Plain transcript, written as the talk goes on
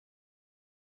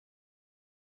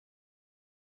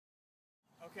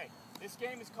Okay, this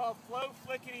game is called Flo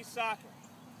Flickity Soccer.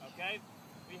 Okay,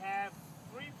 we have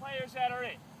 3 players that are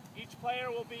in. Each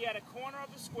player will be at a corner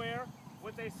of the square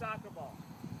with a soccer ball.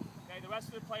 Okay, the rest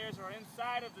of the players are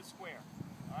inside of the square.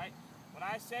 All right, when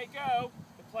I say go,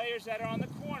 the players that are on the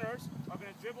corners are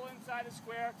going to dribble inside the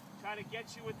square, try to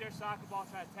get you with their soccer ball,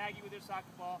 try to tag you with their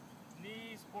soccer ball,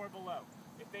 knees or below.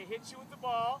 If they hit you with the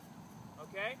ball,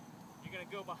 okay, you're going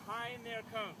to go behind their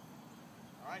cone.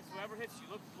 All right, so whoever hits you,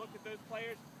 look at those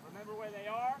players. Remember where they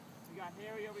are. We got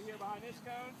Harry over here behind this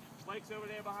cone. Blake's over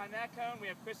there behind that cone. We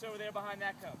have Chris over there behind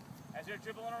that cone. As they're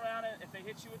dribbling around it, if they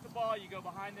hit you with the ball, you go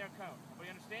behind their cone.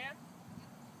 Everybody understand?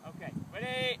 Okay,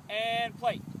 ready and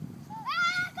play.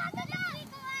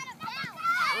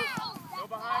 Go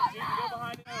behind, you can go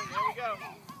behind the cone. There we go.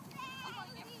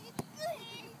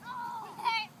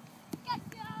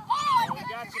 There we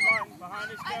got you, Martin, behind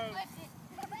this cone.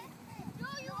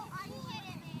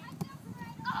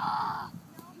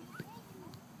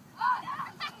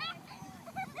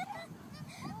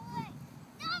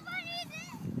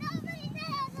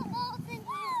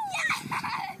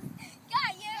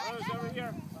 Over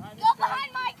here, behind this Go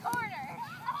behind my corner.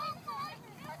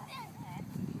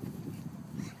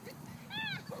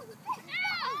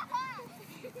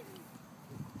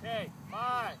 Okay,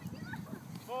 5,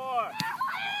 4,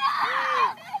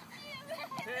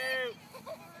 3, 2,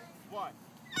 1.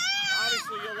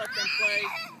 Obviously, you'll let them play.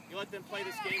 You let them play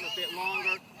this game a bit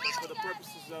longer, but for the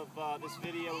purposes of this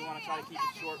video, we want to try to keep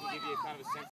it short and give you a kind of a sense.